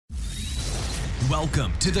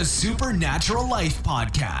Welcome to the Supernatural Life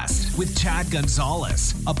Podcast with Chad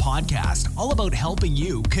Gonzalez, a podcast all about helping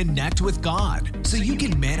you connect with God so you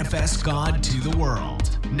can manifest God to the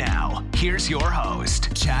world. Now, here's your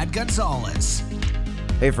host, Chad Gonzalez.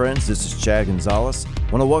 Hey friends, this is Chad Gonzalez.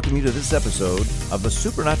 I want to welcome you to this episode of the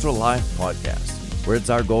Supernatural Life Podcast, where it's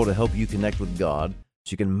our goal to help you connect with God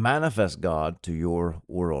so you can manifest God to your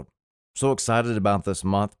world. So excited about this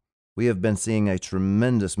month. We have been seeing a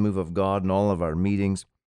tremendous move of God in all of our meetings.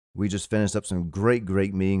 We just finished up some great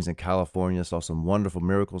meetings in California, saw some wonderful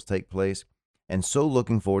miracles take place, and so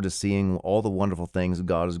looking forward to seeing all the wonderful things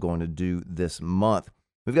God is going to do this month.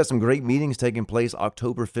 We've got some great meetings taking place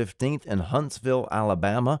October 15th in Huntsville,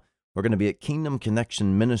 Alabama. We're going to be at Kingdom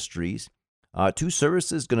Connection Ministries. Two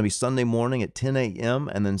services, going to be Sunday morning at 10 a.m.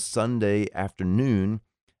 and then Sunday afternoon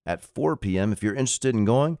at 4 p.m. If you're interested in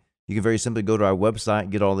going, you can very simply go to our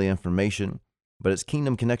website, get all the information. But it's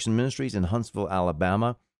Kingdom Connection Ministries in Huntsville,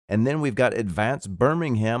 Alabama. And then we've got Advance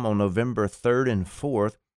Birmingham on November 3rd and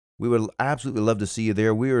 4th. We would absolutely love to see you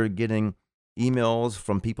there. We are getting emails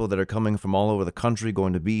from people that are coming from all over the country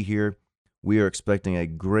going to be here. We are expecting a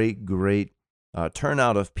great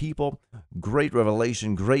turnout of people, great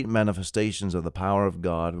revelation, great manifestations of the power of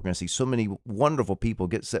God. We're going to see so many wonderful people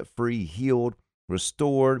get set free, healed,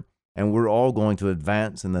 restored, and we're all going to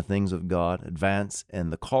advance in the things of God, advance in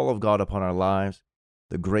the call of God upon our lives,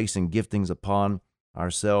 the grace and giftings upon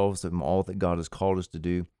ourselves, and all that God has called us to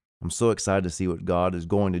do. I'm so excited to see what God is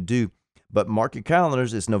going to do. But mark your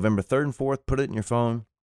calendars. It's November 3rd and 4th. Put it in your phone.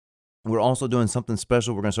 We're also doing something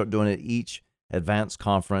special. We're going to start doing it at each advanced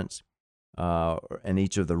conference and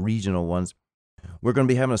each of the regional ones. We're going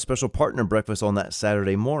to be having a special partner breakfast on that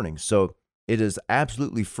Saturday morning. So it is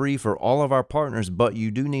absolutely free for all of our partners, but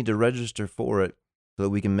you do need to register for it so that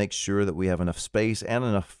we can make sure that we have enough space and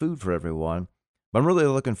enough food for everyone. But I'm really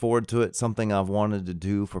looking forward to it, something I've wanted to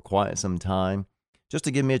do for quite some time, just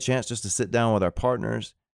to give me a chance just to sit down with our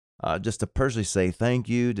partners, just to personally say thank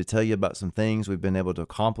you, to tell you about some things we've been able to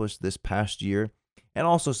accomplish this past year, and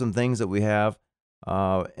also some things that we have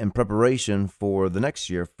in preparation for the next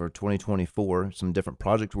year, for 2024, some different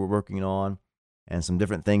projects we're working on, and some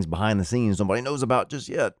different things behind the scenes nobody knows about just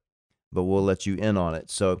yet, but we'll let you in on it.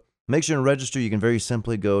 So make sure to register. You can very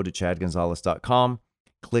simply go to chadgonzalez.com,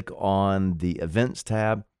 click on the events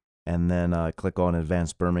tab, and then click on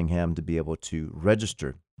Advance Birmingham to be able to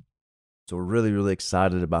register. So we're really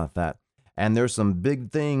excited about that. And there's some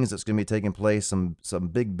big things that's going to be taking place, some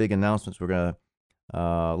big announcements we're going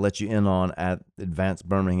to let you in on at Advance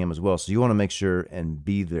Birmingham as well. So you want to make sure and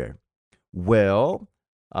be there. Well,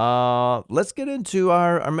 let's get into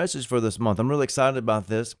our message for this month. I'm really excited about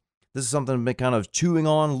this. This is something I've been kind of chewing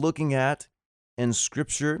on, looking at in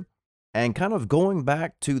Scripture, and kind of going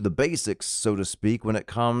back to the basics, so to speak, when it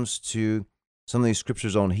comes to some of these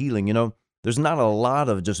scriptures on healing. You know, there's not a lot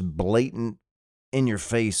of just blatant,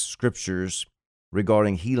 in-your-face scriptures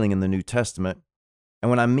regarding healing in the New Testament. And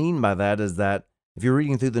what I mean by that is that if you're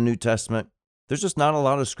reading through the New Testament, there's just not a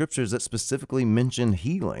lot of scriptures that specifically mention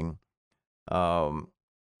healing.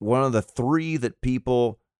 One of the three that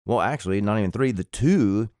people, well, actually, not even three, the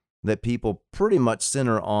two that people pretty much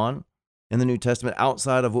center on in the New Testament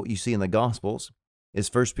outside of what you see in the Gospels is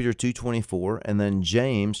 1 Peter 2:24 and then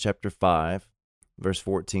James chapter 5, verse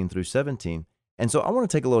 14 through 17. And so I want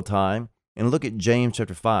to take a little time and look at James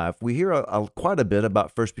chapter 5. We hear quite a bit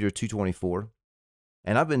about 1 Peter 2:24,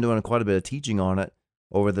 and I've been doing quite a bit of teaching on it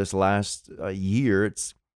over this last year.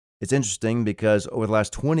 It's interesting because over the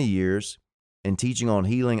last 20 years, in teaching on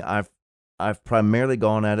healing, I've primarily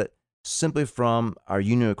gone at it simply from our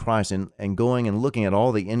union of Christ and going and looking at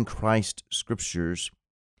all the in Christ scriptures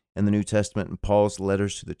in the New Testament and Paul's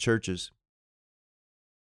letters to the churches.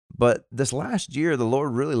 But this last year, the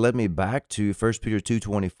Lord really led me back to 1 Peter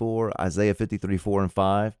 2:24, Isaiah 53:4 and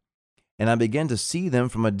 5, and I began to see them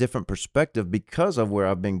from a different perspective because of where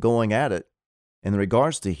I've been going at it in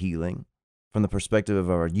regards to healing from the perspective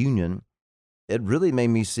of our union. It really made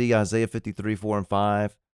me see Isaiah 53:4 and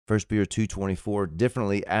 5, 1 Peter 2:24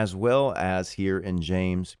 differently, as well as here in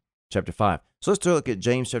James chapter 5. So let's look at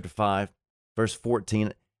James chapter 5, verse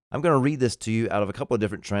 14. I'm going to read this to you out of a couple of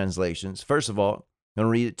different translations. First of all, I'm going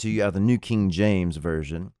to read it to you out of the New King James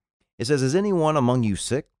Version. It says, "Is anyone among you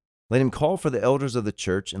sick? Let him call for the elders of the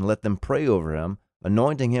church and let them pray over him,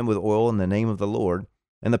 anointing him with oil in the name of the Lord.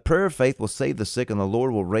 And the prayer of faith will save the sick, and the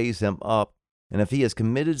Lord will raise him up. And if he has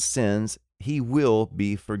committed sins, he will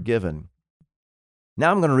be forgiven."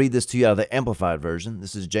 Now I'm going to read this to you out of the Amplified Version.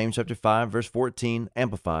 This is James chapter 5, verse 14,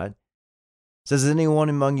 Amplified. It says, "Is anyone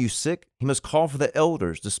among you sick? He must call for the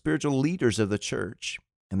elders, the spiritual leaders of the church,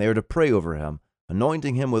 and they are to pray over him,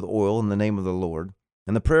 anointing him with oil in the name of the Lord.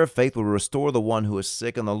 And the prayer of faith will restore the one who is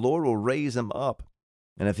sick, and the Lord will raise him up.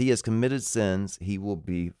 And if he has committed sins, he will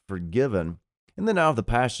be forgiven. And then out of the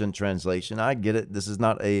Passion Translation, I get it. This is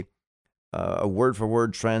not a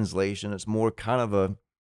word-for-word translation. It's more kind of a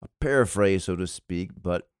paraphrase, so to speak,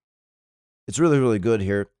 but it's really, really good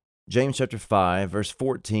here. James chapter 5, verse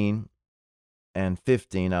 14 and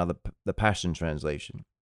 15 out of the Passion Translation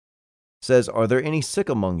says, "Are there any sick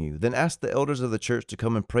among you? Then ask the elders of the church to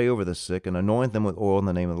come and pray over the sick and anoint them with oil in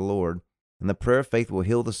the name of the Lord. And the prayer of faith will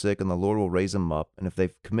heal the sick, and the Lord will raise them up. And if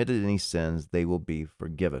they've committed any sins, they will be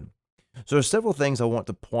forgiven." So there's several things I want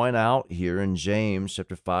to point out here in James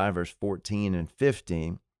chapter 5, verse 14 and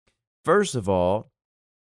 15. First of all,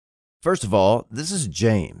 this is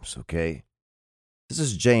James, okay? This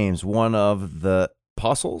is James, one of the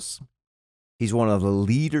apostles. He's one of the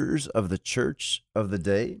leaders of the church of the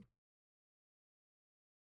day.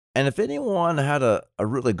 And if anyone had a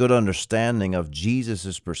really good understanding of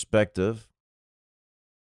Jesus' perspective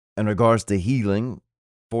in regards to healing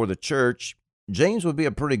for the church, James would be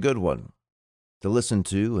a pretty good one to listen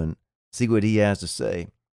to and see what he has to say.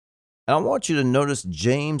 And I want you to notice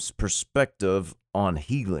James' perspective on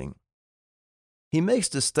healing. He makes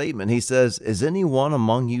this statement. He says, "Is anyone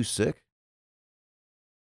among you sick?"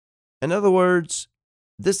 In other words,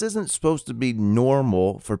 this isn't supposed to be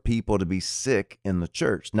normal for people to be sick in the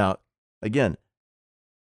church. Now, again,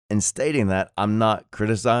 in stating that, I'm not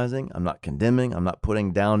criticizing, I'm not condemning, I'm not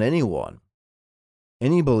putting down anyone,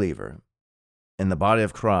 any believer in the body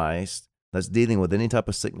of Christ that's dealing with any type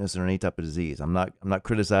of sickness or any type of disease. I'm not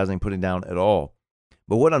criticizing, putting down at all.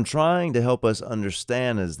 But what I'm trying to help us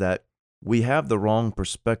understand is that we have the wrong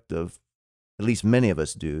perspective, at least many of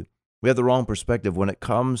us do. We have the wrong perspective when it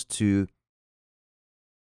comes to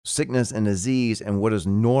sickness and disease and what is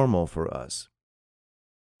normal for us.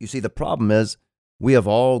 You see, the problem is we have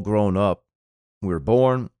all grown up. We were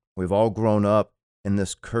born. We've all grown up in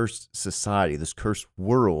this cursed society, this cursed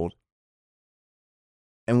world,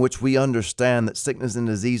 in which we understand that sickness and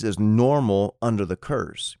disease is normal under the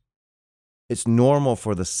curse. It's normal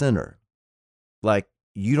for the sinner. Like,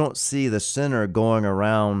 you don't see the sinner going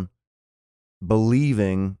around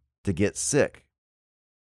believing to get sick.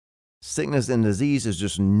 Sickness and disease is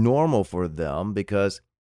just normal for them because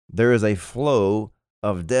there is a flow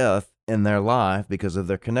of death in their life because of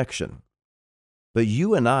their connection. But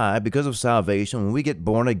you and I, because of salvation, when we get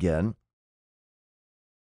born again,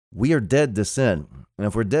 we are dead to sin. And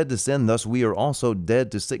if we're dead to sin, thus we are also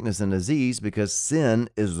dead to sickness and disease, because sin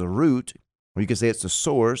is the root, or you could say it's the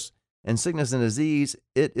source, and sickness and disease,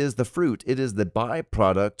 it is the fruit. It is the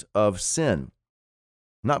byproduct of sin.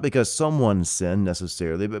 Not because someone sinned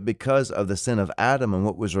necessarily, but because of the sin of Adam and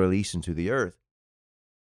what was released into the earth.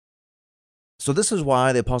 So this is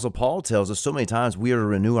why the Apostle Paul tells us so many times we are to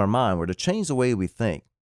renew our mind. We're to change the way we think.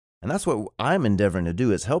 And that's what I'm endeavoring to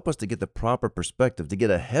do, is help us to get the proper perspective, to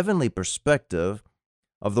get a heavenly perspective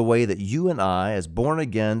of the way that you and I, as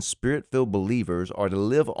born-again, Spirit-filled believers, are to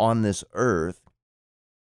live on this earth,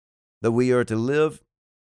 that we are to live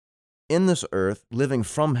in this earth, living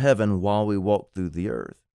from heaven while we walk through the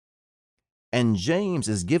earth. And James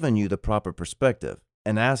is giving you the proper perspective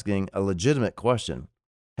and asking a legitimate question.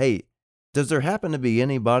 Hey, does there happen to be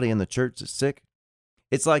anybody in the church that's sick?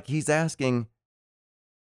 It's like he's asking,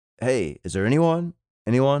 hey, is there anyone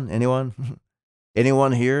here?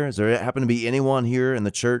 Does there happen to be anyone here in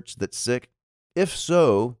the church that's sick? If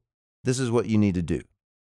so, this is what you need to do.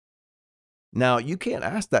 Now, you can't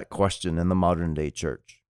ask that question in the modern day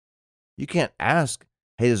church. You can't ask,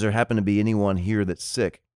 hey, does there happen to be anyone here that's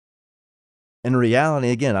sick? In reality,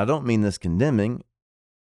 again, I don't mean this condemning.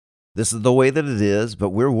 This is the way that it is, but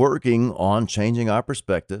we're working on changing our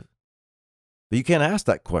perspective. But you can't ask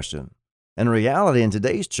that question. In reality, in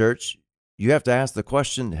today's church, you have to ask the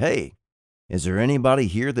question, hey, is there anybody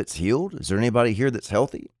here that's healed? Is there anybody here that's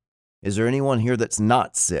healthy? Is there anyone here that's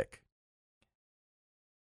not sick?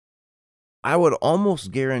 I would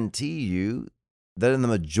almost guarantee you that in the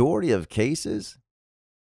majority of cases,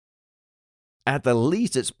 at the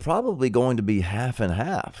least, it's probably going to be half and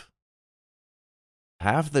half.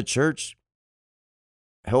 Half the church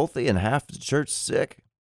healthy and half the church sick.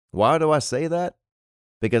 Why do I say that?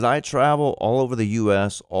 Because I travel all over the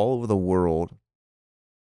U.S., all over the world,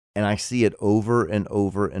 and I see it over and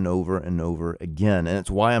over and over and over again. And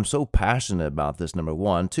it's why I'm so passionate about this, number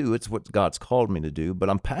one. Two, it's what God's called me to do, but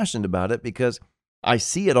I'm passionate about it because I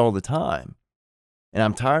see it all the time. And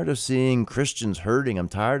I'm tired of seeing Christians hurting. I'm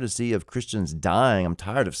tired of Christians dying. I'm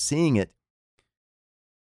tired of seeing it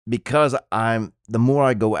because the more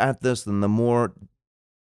I go at this, and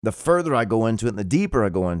the further I go into it, and the deeper I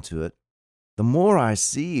go into it, the more I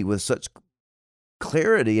see with such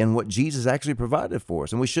clarity in what Jesus actually provided for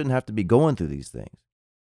us. And we shouldn't have to be going through these things.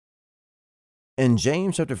 In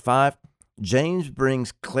James chapter 5, James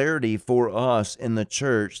brings clarity for us in the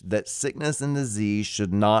church that sickness and disease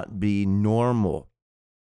should not be normal.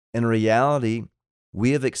 In reality,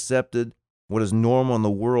 we have accepted what is normal in the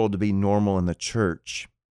world to be normal in the church,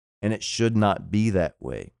 and it should not be that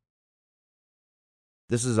way.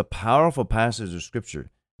 This is a powerful passage of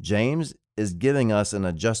Scripture. James is giving us an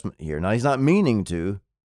adjustment here. Now, he's not meaning to,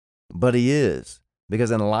 but he is, because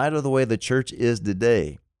in light of the way the church is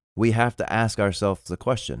today, we have to ask ourselves the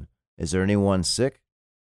question, is there anyone sick?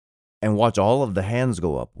 And watch all of the hands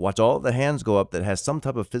go up. Watch all of the hands go up that has some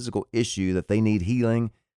type of physical issue that they need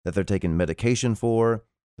healing, that they're taking medication for,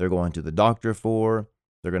 they're going to the doctor for,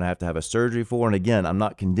 they're going to have a surgery for. And again, I'm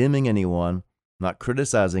not condemning anyone, I'm not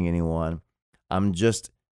criticizing anyone. I'm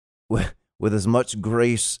just, with as much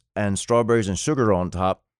grace and strawberries and sugar on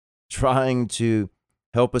top, trying to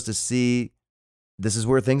help us to see this is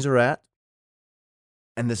where things are at,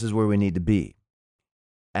 and this is where we need to be.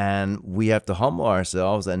 And we have to humble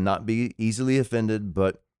ourselves and not be easily offended,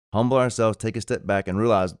 but humble ourselves, take a step back and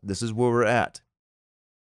realize this is where we're at.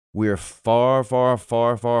 We are far, far,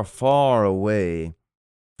 far, far, far away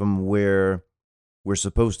from where we're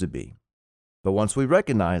supposed to be. But once we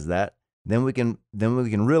recognize that, then we can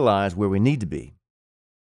realize where we need to be.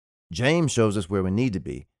 James shows us where we need to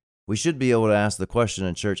be. We should be able to ask the question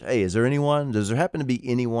in church, hey, does there happen to be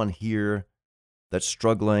anyone here that's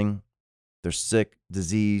struggling, they're sick,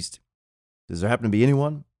 diseased? Does there happen to be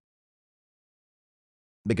anyone?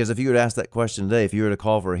 Because if you were to ask that question today, if you were to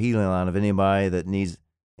call for a healing line of anybody that needs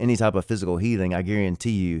any type of physical healing, I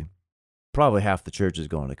guarantee you probably half the church is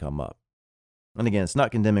going to come up. And again, it's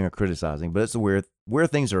not condemning or criticizing, but it's where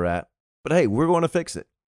things are at. But hey, we're going to fix it.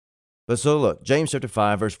 But so look, James chapter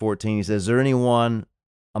 5, verse 14, he says, is there anyone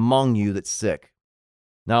among you that's sick?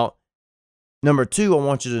 Now, number 2, I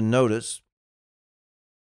want you to notice,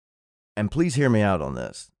 and please hear me out on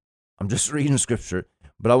this. I'm just reading scripture,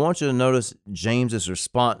 but I want you to notice James's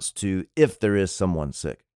response to if there is someone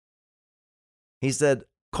sick. He said,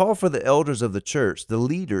 call for the elders of the church, the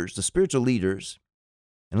leaders, the spiritual leaders,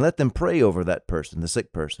 and let them pray over that person, the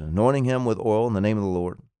sick person, anointing him with oil in the name of the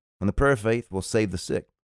Lord. And the prayer of faith will save the sick.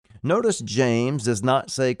 Notice James does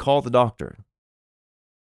not say, call the doctor.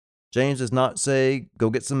 James does not say,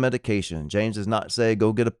 go get some medication. James does not say,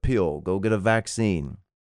 go get a pill, go get a vaccine.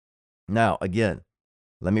 Now, again,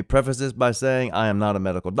 let me preface this by saying I am not a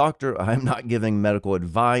medical doctor. I am not giving medical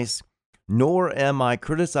advice, nor am I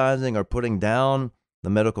criticizing or putting down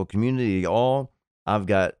the medical community at all. I've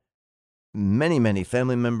got many, many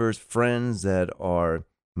family members, friends that are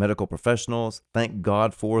medical professionals. Thank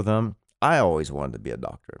God for them. I always wanted to be a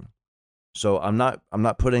doctor. So I'm not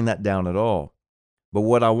putting that down at all. But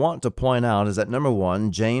what I want to point out is that number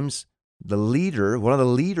 1, James, the leader, one of the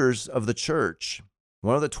leaders of the church,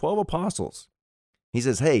 one of the 12 apostles, he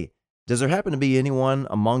says, hey, does there happen to be anyone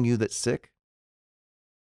among you that's sick?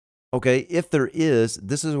 Okay, if there is,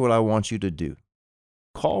 this is what I want you to do.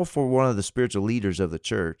 Call for one of the spiritual leaders of the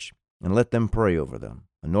church and let them pray over them.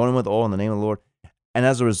 Anoint them with oil in the name of the Lord. And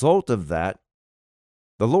as a result of that,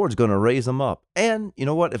 the Lord's going to raise them up. And you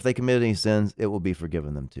know what? If they commit any sins, it will be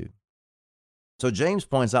forgiven them too. So James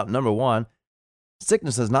points out, number 1,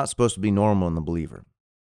 sickness is not supposed to be normal in the believer.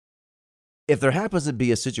 If there happens to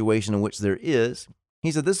be a situation in which there is,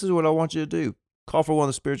 he said, this is what I want you to do. Call for one of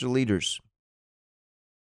the spiritual leaders.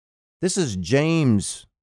 This is James.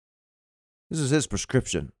 This is his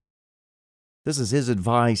prescription. This is his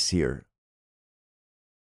advice here.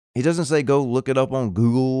 He doesn't say go look it up on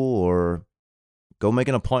Google or go make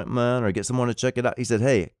an appointment or get someone to check it out. He said,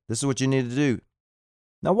 hey, this is what you need to do.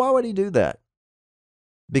 Now, why would he do that?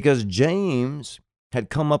 Because James had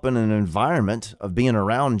come up in an environment of being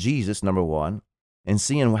around Jesus, number 1, and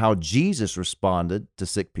seeing how Jesus responded to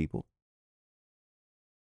sick people.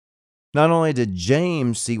 Not only did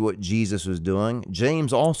James see what Jesus was doing,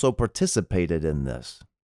 James also participated in this.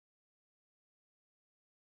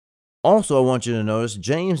 Also, I want you to notice,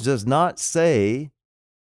 James does not say,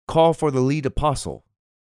 call for the lead apostle.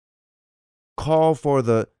 Call for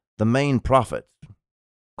the main prophet.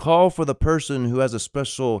 Call for the person who has a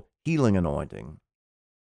special healing anointing.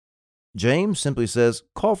 James simply says,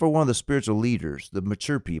 call for one of the spiritual leaders, the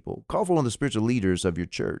mature people. Call for one of the spiritual leaders of your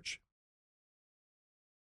church.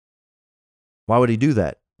 Why would he do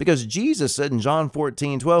that? Because Jesus said in John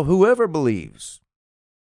 14:12, whoever believes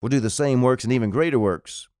will do the same works and even greater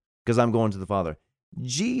works, because I'm going to the Father.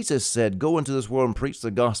 Jesus said, go into this world and preach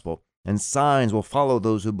the gospel, and signs will follow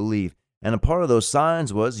those who believe. And a part of those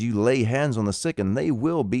signs was you lay hands on the sick and they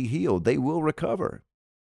will be healed. They will recover.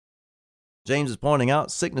 James is pointing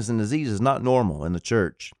out sickness and disease is not normal in the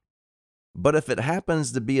church. But if it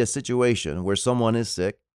happens to be a situation where someone is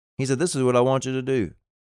sick, he said, this is what I want you to do.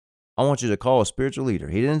 I want you to call a spiritual leader.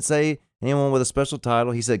 He didn't say anyone with a special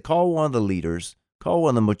title. He said, call one of the leaders, call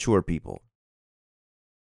one of the mature people.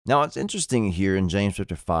 Now, it's interesting here in James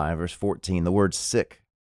chapter 5, verse 14, the word sick.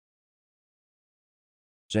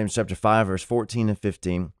 James chapter 5, verse 14 and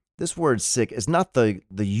 15. This word sick is not the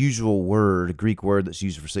usual word, Greek word that's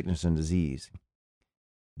used for sickness and disease.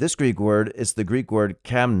 This Greek word is the Greek word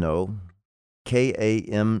kamno,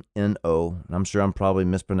 Kamno, and I'm sure I'm probably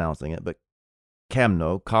mispronouncing it, but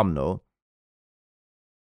kamno,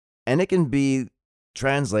 and it can be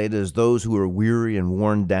translated as those who are weary and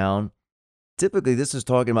worn down. Typically, this is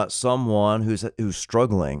talking about someone who's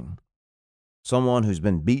struggling, someone who's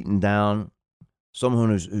been beaten down, someone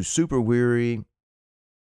who's super weary.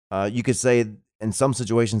 You could say in some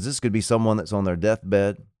situations, this could be someone that's on their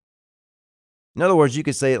deathbed. In other words, you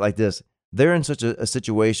could say it like this. They're in such a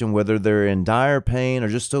situation, whether they're in dire pain or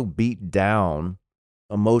just so beat down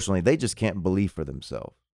emotionally, they just can't believe for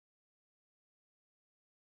themselves.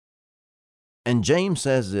 And James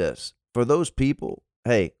says this, for those people,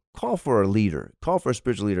 hey, call for a leader, call for a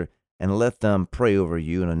spiritual leader, and let them pray over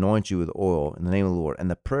you and anoint you with oil in the name of the Lord. And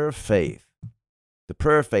the prayer of faith,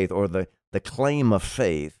 or the claim of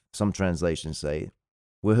faith, some translations say,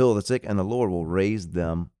 will heal the sick and the Lord will raise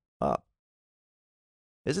them up.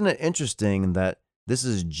 Isn't it interesting that this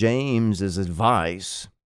is James's advice?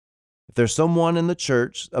 If there's someone in the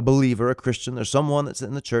church, a believer, a Christian, there's someone that's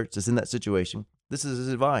in the church that's in that situation, this is his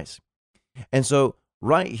advice. And so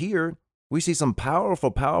right here, we see some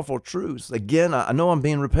powerful, powerful truths. Again, I know I'm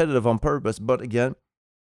being repetitive on purpose, but again,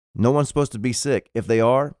 no one's supposed to be sick. If they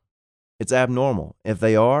are, it's abnormal. If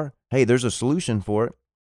they are, hey, there's a solution for it.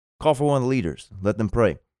 Call for one of the leaders. Let them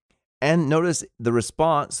pray. And notice the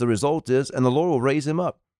response, the result is, and the Lord will raise him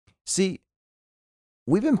up. See,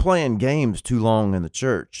 we've been playing games too long in the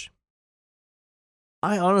church.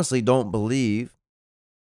 I honestly don't believe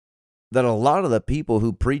that a lot of the people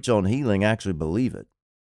who preach on healing actually believe it.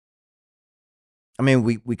 I mean,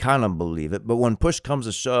 we kind of believe it, but when push comes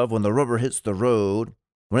to shove, when the rubber hits the road,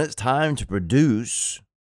 when it's time to produce,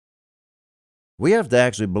 we have to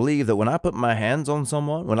actually believe that when I put my hands on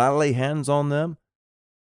someone, when I lay hands on them,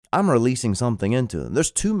 I'm releasing something into them.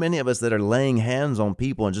 There's too many of us that are laying hands on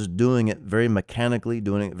people and just doing it very mechanically,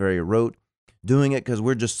 doing it very rote, doing it because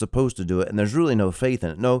we're just supposed to do it, and there's really no faith in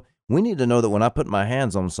it. No, we need to know that when I put my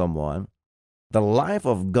hands on someone, the life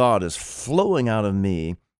of God is flowing out of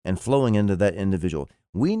me and flowing into that individual.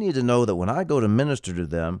 We need to know that when I go to minister to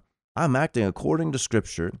them, I'm acting according to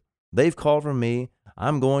Scripture. They've called for me.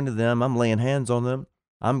 I'm going to them. I'm laying hands on them.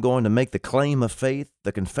 I'm going to make the claim of faith,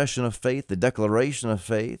 the confession of faith, the declaration of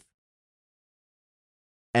faith.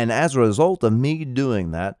 And as a result of me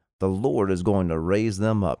doing that, the Lord is going to raise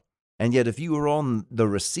them up. And yet, if you are on the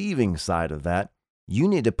receiving side of that, you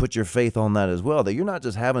need to put your faith on that as well, that you're not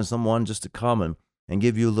just having someone just to come and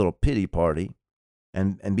give you a little pity party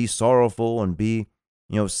and be sorrowful and be,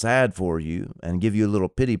 sad for you and give you a little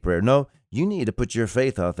pity prayer. No, you need to put your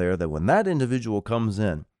faith out there that when that individual comes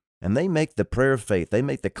in and they make the prayer of faith, they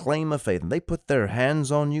make the claim of faith, and they put their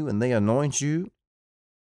hands on you and they anoint you,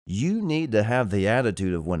 you need to have the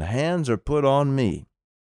attitude of when hands are put on me,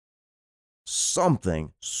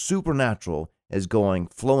 something supernatural is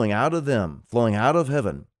flowing out of them, flowing out of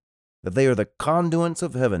heaven, that they are the conduits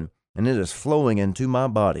of heaven, and it is flowing into my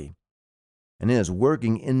body, and it is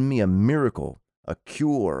working in me a miracle, a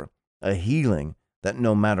cure, a healing, that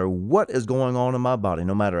no matter what is going on in my body,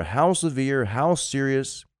 no matter how severe, how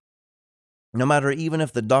serious, no matter even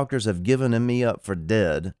if the doctors have given me up for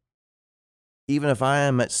dead, even if I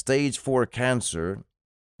am at stage 4 cancer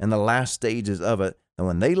and the last stages of it, and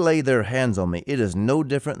when they lay their hands on me, it is no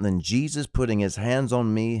different than Jesus putting his hands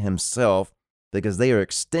on me himself, because they are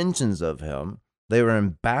extensions of him. They are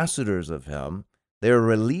ambassadors of him. They are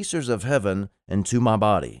releasers of heaven into my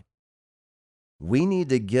body. We need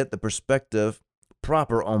to get the perspective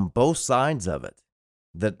proper on both sides of it.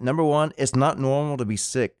 That number one, it's not normal to be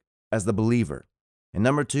sick as the believer. And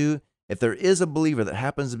number two, if there is a believer that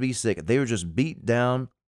happens to be sick, they are just beat down,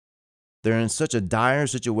 they're in such a dire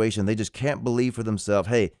situation, they just can't believe for themselves,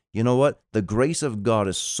 hey, you know what? The grace of God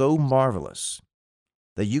is so marvelous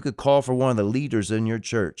that you could call for one of the leaders in your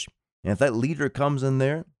church. And if that leader comes in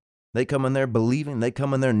there, they come in there believing, they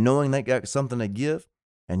come in there knowing they got something to give,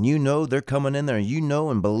 and you know they're coming in there and you know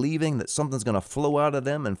and believing that something's going to flow out of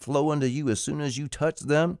them and flow into you as soon as you touch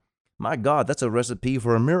them, my God, that's a recipe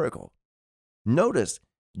for a miracle. Notice,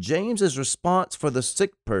 James's response for the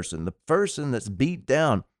sick person, the person that's beat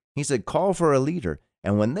down, he said, call for a leader.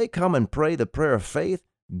 And when they come and pray the prayer of faith,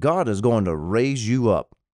 God is going to raise you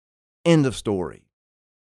up. End of story.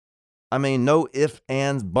 I mean, no ifs,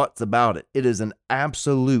 ands, buts about it. It is an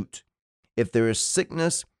absolute. If there is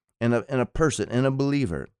sickness in a person, in a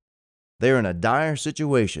believer, they're in a dire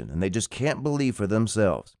situation and they just can't believe for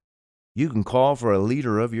themselves, you can call for a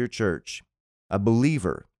leader of your church, a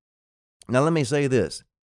believer. Now, let me say this.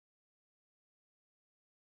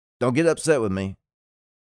 Don't get upset with me.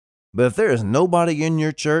 But if there is nobody in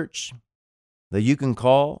your church that you can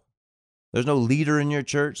call, there's no leader in your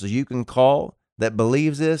church that you can call that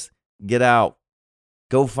believes this, get out.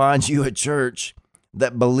 Go find you a church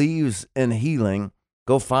that believes in healing.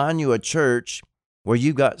 Go find you a church where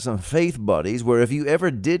you got some faith buddies, where if you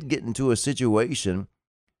ever did get into a situation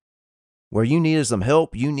where you needed some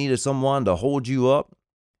help, you needed someone to hold you up,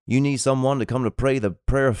 you need someone to come to pray the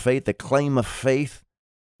prayer of faith, the claim of faith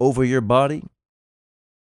over your body,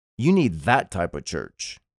 you need that type of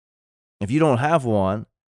church. If you don't have one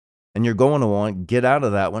and you're going to one, get out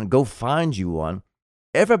of that one, go find you one.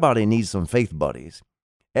 Everybody needs some faith buddies.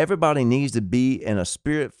 Everybody needs to be in a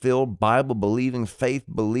spirit-filled, Bible-believing,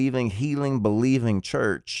 faith-believing, healing-believing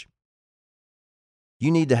church.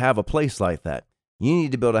 You need to have a place like that. You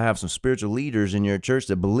need to be able to have some spiritual leaders in your church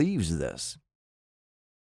that believes this.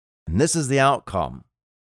 And this is the outcome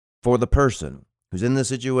for the person who's in this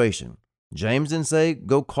situation. James didn't say,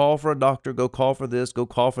 go call for a doctor, go call for this, go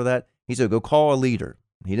call for that. He said, go call a leader.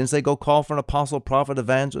 He didn't say, go call for an apostle, prophet,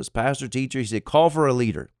 evangelist, pastor, teacher. He said, call for a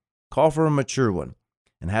leader. Call for a mature one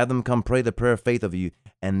and have them come pray the prayer of faith over you.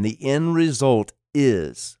 And the end result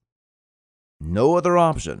is no other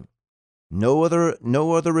option, no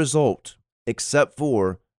other result except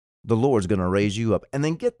for the Lord's going to raise you up. And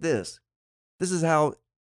then get this. This is how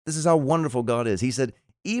wonderful God is. He said,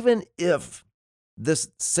 even if this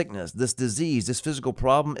sickness, this disease, this physical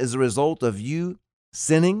problem is a result of you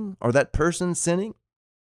sinning or that person sinning,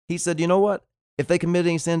 he said, you know what? If they commit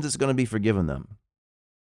any sins, it's going to be forgiven them.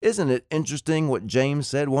 Isn't it interesting what James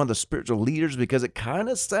said, one of the spiritual leaders, because it kind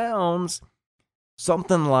of sounds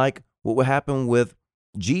something like what would happen with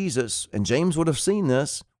Jesus, and James would have seen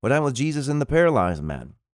this, what happened with Jesus and the paralyzed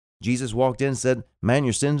man. Jesus walked in and said, man,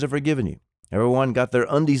 your sins are forgiven you. Everyone got their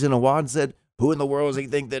undies in a wad and said, who in the world does he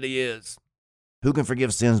think that he is? Who can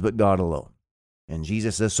forgive sins but God alone? And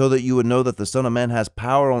Jesus says, so that you would know that the Son of Man has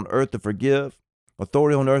power on earth to forgive,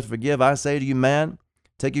 authority on earth to forgive, I say to you, man,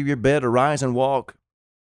 take up your bed, arise and walk.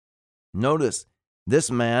 Notice,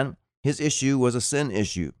 this man, his issue was a sin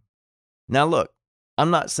issue. Now look, I'm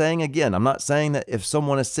not saying that if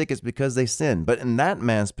someone is sick, it's because they sin. But in that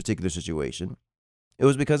man's particular situation, it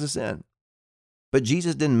was because of sin. But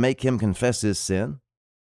Jesus didn't make him confess his sin.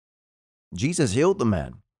 Jesus healed the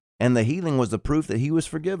man, and the healing was the proof that he was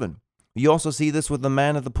forgiven. You also see this with the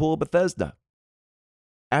man at the pool of Bethesda.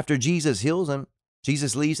 After Jesus heals him,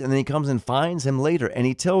 Jesus leaves, and then he comes and finds him later, and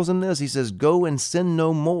he tells him this. He says, go and sin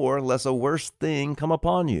no more, lest a worse thing come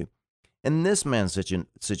upon you. In this man's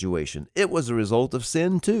situation, it was a result of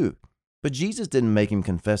sin too. But Jesus didn't make him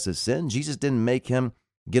confess his sin. Jesus didn't make him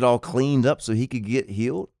get all cleaned up so he could get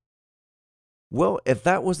healed. Well, if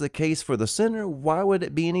that was the case for the sinner, why would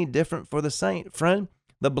it be any different for the saint? Friend,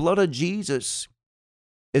 the blood of Jesus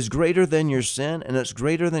is greater than your sin, and it's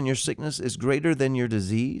greater than your sickness, it's greater than your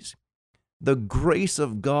disease. The grace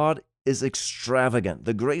of God is extravagant.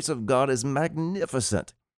 The grace of God is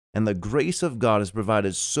magnificent. And the grace of God has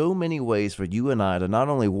provided so many ways for you and I to not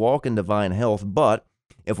only walk in divine health, but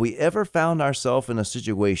if we ever found ourselves in a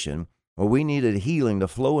situation where we needed healing to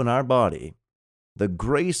flow in our body, the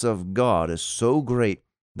grace of God is so great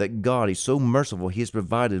that God, He's so merciful, He has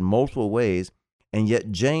provided multiple ways. And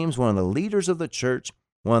yet James, one of the leaders of the church,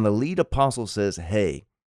 one of the lead apostles, says, hey,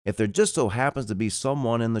 if there just so happens to be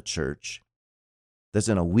someone in the church that's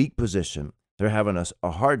in a weak position, they're having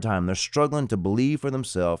a hard time, they're struggling to believe for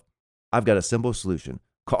themselves, I've got a simple solution.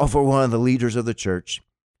 Call for one of the leaders of the church,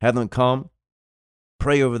 have them come,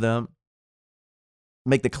 pray over them,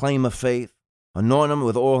 make the claim of faith, anoint them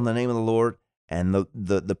with oil in the name of the Lord, and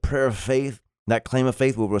the prayer of faith, that claim of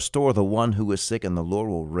faith will restore the one who is sick, and the Lord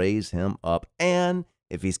will raise him up. And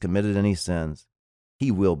if he's committed any sins,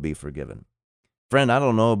 he will be forgiven. Friend, I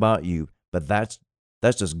don't know about you, but that's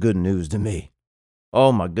just good news to me.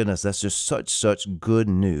 Oh my goodness, that's just such good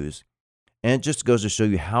news. And it just goes to show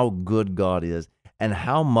you how good God is and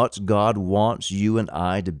how much God wants you and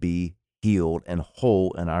I to be healed and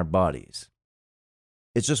whole in our bodies.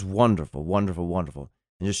 It's just wonderful, wonderful, wonderful.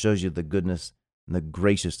 It just shows you the goodness and the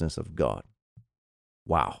graciousness of God.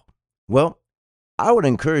 Wow. Well, I would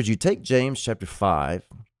encourage you, take James chapter 5,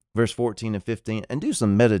 verse 14 and 15, and do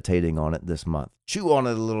some meditating on it this month. Chew on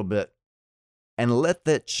it a little bit, and let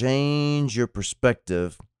that change your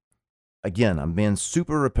perspective. Again, I'm being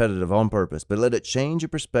super repetitive on purpose, but let it change your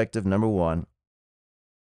perspective, number one,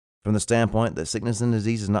 from the standpoint that sickness and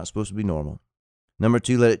disease is not supposed to be normal. Number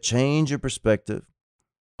two, let it change your perspective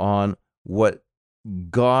on what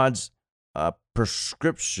God's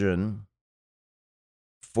prescription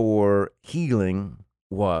for healing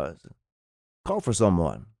was. Call for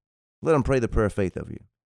someone. Let them pray the prayer of faith over you.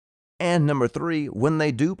 And number three, when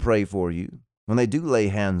they do pray for you, when they do lay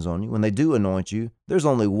hands on you, when they do anoint you, there's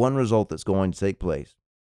only one result that's going to take place.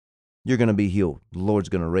 You're going to be healed. The Lord's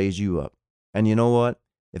going to raise you up. And you know what?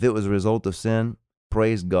 If it was a result of sin,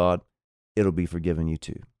 praise God, it'll be forgiven you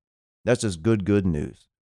too. That's just good news.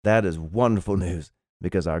 That is wonderful news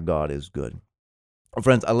because our God is good. Well,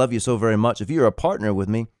 friends, I love you so very much. If you're a partner with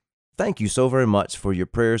me, thank you so very much for your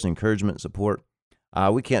prayers, encouragement, and support.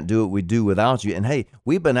 We can't do what we do without you. And hey,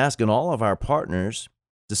 we've been asking all of our partners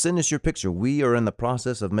to send us your picture. We are in the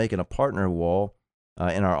process of making a partner wall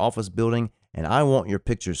in our office building, and I want your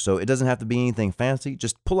pictures. So it doesn't have to be anything fancy.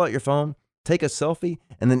 Just pull out your phone, take a selfie,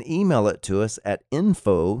 and then email it to us at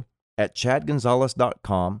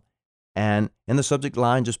info@chadgonzales.com. And in the subject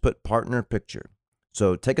line, just put partner picture.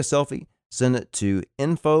 So take a selfie, send it to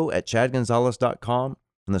info@chadgonzales.com.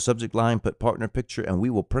 In the subject line, put partner picture, and we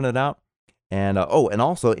will print it out. And and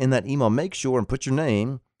also in that email, make sure and put your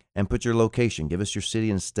name and put your location. Give us your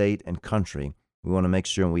city and state and country. We want to make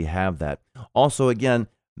sure we have that. Also, again,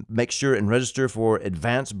 make sure and register for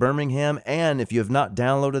Advanced Birmingham. And if you have not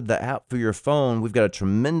downloaded the app for your phone, we've got a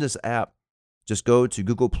tremendous app. Just go to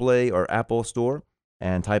Google Play or Apple Store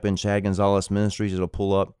and type in Chad Gonzales Ministries. It'll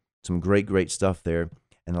pull up some great stuff there.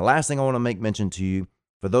 And the last thing I want to make mention to you,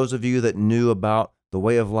 for those of you that knew about the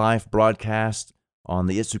Way of Life broadcast on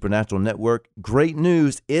the It's Supernatural Network, great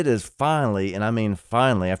news. It is finally, and I mean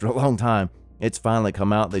finally, after a long time, it's finally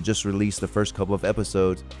come out. They just released the first couple of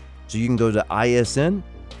episodes. So you can go to ISN,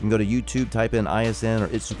 you can go to YouTube, type in ISN or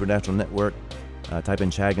It's Supernatural Network, type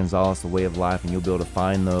in Chad Gonzales, The Way of Life, and you'll be able to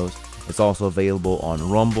find those. It's also available on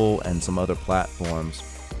Rumble and some other platforms.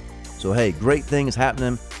 So hey, great things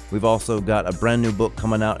happening. We've also got a brand new book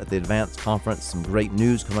coming out at the Advanced Conference, some great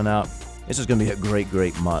news coming out. It's just going to be a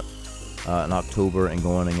great month in October and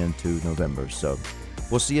going into November. So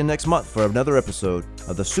we'll see you next month for another episode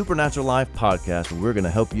of the Supernatural Life Podcast, where we're going to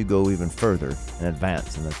help you go even further and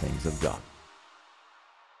advance in the things of God.